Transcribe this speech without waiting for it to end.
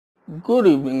Good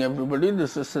evening, everybody.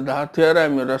 This is Siddharth here.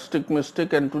 I'm a rustic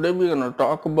mystic, and today we're going to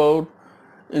talk about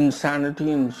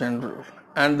insanity in general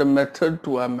and the method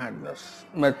to our madness,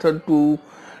 method to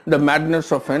the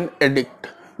madness of an addict.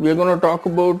 We're going to talk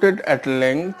about it at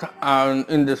length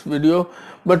in this video,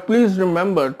 but please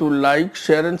remember to like,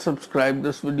 share, and subscribe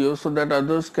this video so that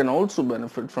others can also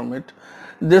benefit from it.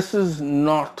 This is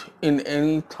not in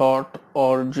any thought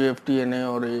or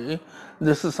JFTNA or AA.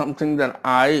 This is something that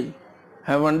I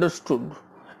have understood,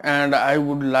 and I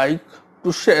would like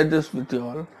to share this with you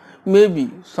all.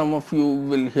 Maybe some of you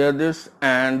will hear this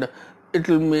and it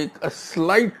will make a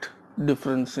slight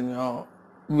difference in your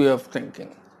way of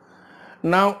thinking.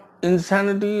 Now,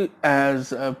 insanity,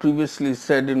 as previously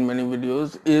said in many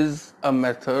videos, is a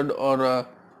method or a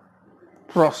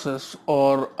process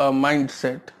or a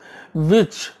mindset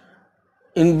which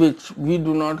in which we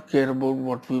do not care about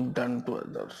what we've done to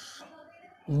others.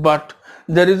 But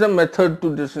there is a method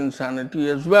to this insanity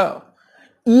as well.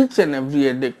 Each and every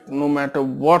addict, no matter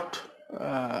what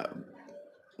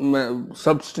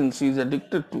substance he is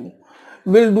addicted to,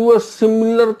 will do a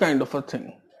similar kind of a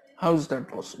thing. How is that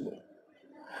possible?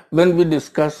 When we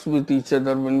discuss with each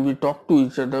other, when we talk to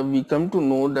each other, we come to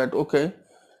know that, okay,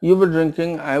 you were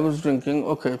drinking, I was drinking,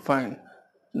 okay, fine.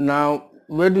 Now,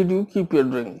 where did you keep your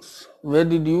drinks? Where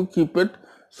did you keep it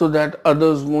so that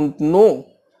others won't know?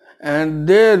 And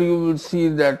there you will see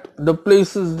that the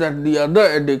places that the other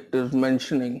addict is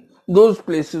mentioning, those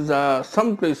places are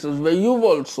some places where you've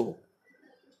also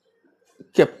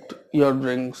kept your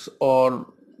drinks or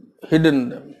hidden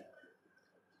them.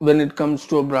 When it comes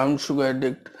to a brown sugar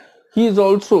addict, he's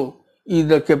also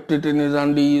either kept it in his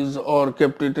undies or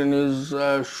kept it in his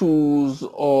shoes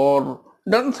or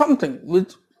done something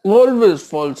which always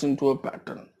falls into a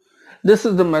pattern. This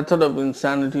is the method of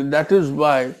insanity. That is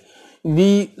why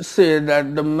we say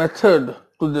that the method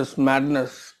to this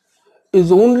madness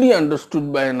is only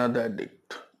understood by another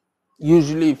addict.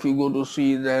 Usually, if you go to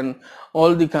see, then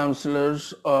all the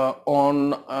counselors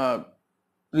on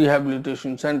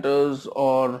rehabilitation centers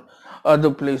or other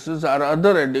places are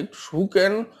other addicts who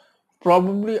can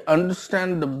probably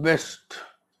understand the best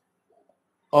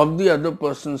of the other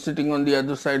person sitting on the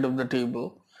other side of the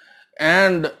table,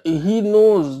 and he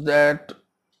knows that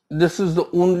this is the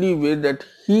only way that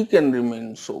he can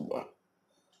remain sober,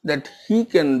 that he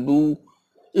can do.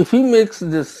 If he makes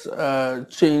this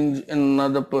change in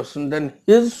another person, then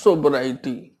his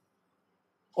sobriety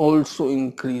also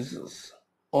increases,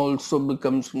 also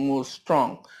becomes more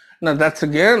strong. Now that's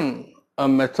again a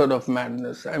method of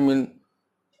madness. I mean,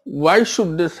 why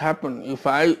should this happen? If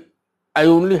I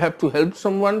only have to help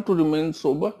someone to remain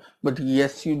sober, but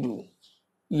yes you do.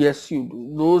 Yes you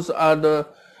do. Those are the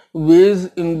ways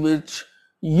in which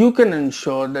you can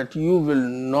ensure that you will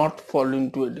not fall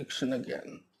into addiction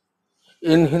again.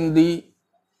 In Hindi,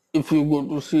 if you go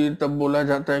to see, तब बोला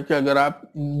जाता है कि अगर आप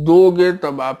दोगे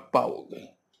तब आप पाओगे.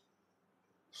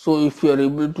 So if you are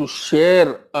able to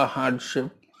share a hardship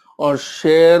or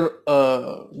share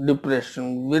a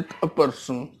depression with a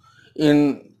person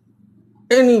in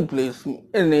any place,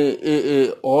 in a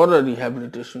AA or a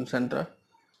rehabilitation center,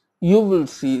 you will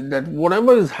see that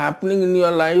whatever is happening in your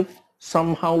life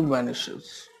somehow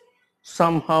vanishes,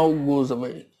 somehow goes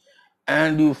away,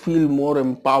 and you feel more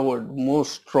empowered, more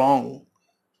strong,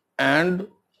 and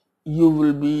you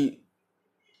will be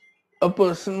a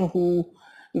person who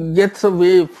gets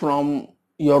away from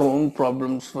your own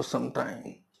problems for some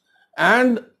time.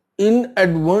 And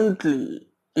inadvertently,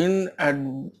 you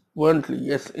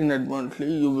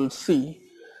will see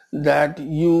that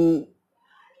you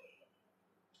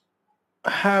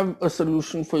have a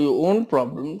solution for your own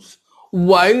problems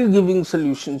while giving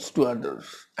solutions to others.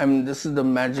 I mean, this is the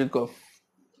magic of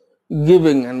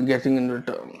giving and getting in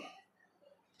return.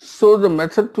 So the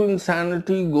method to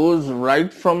insanity goes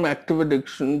right from active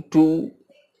addiction to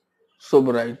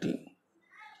sobriety.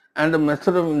 And the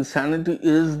method of insanity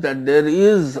is that there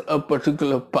is a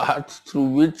particular path through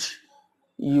which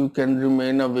you can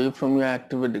remain away from your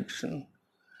active addiction,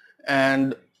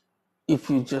 and if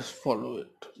you just follow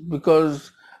it.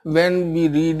 Because when we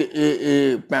read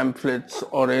AA pamphlets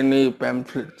or NA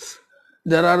pamphlets,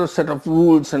 there are a set of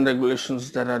rules and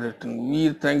regulations that are written.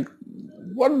 We think,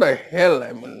 what the hell?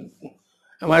 I mean,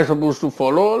 am I supposed to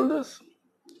follow all this?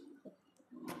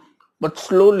 But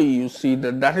slowly you see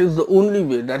that that is the only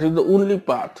way, that is the only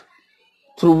path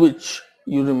through which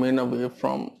you remain away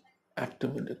from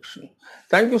active addiction.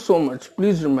 Thank you so much.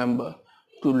 Please remember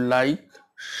to like,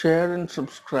 share and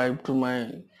subscribe to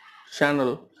my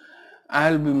channel.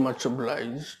 I'll be much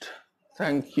obliged.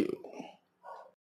 Thank you.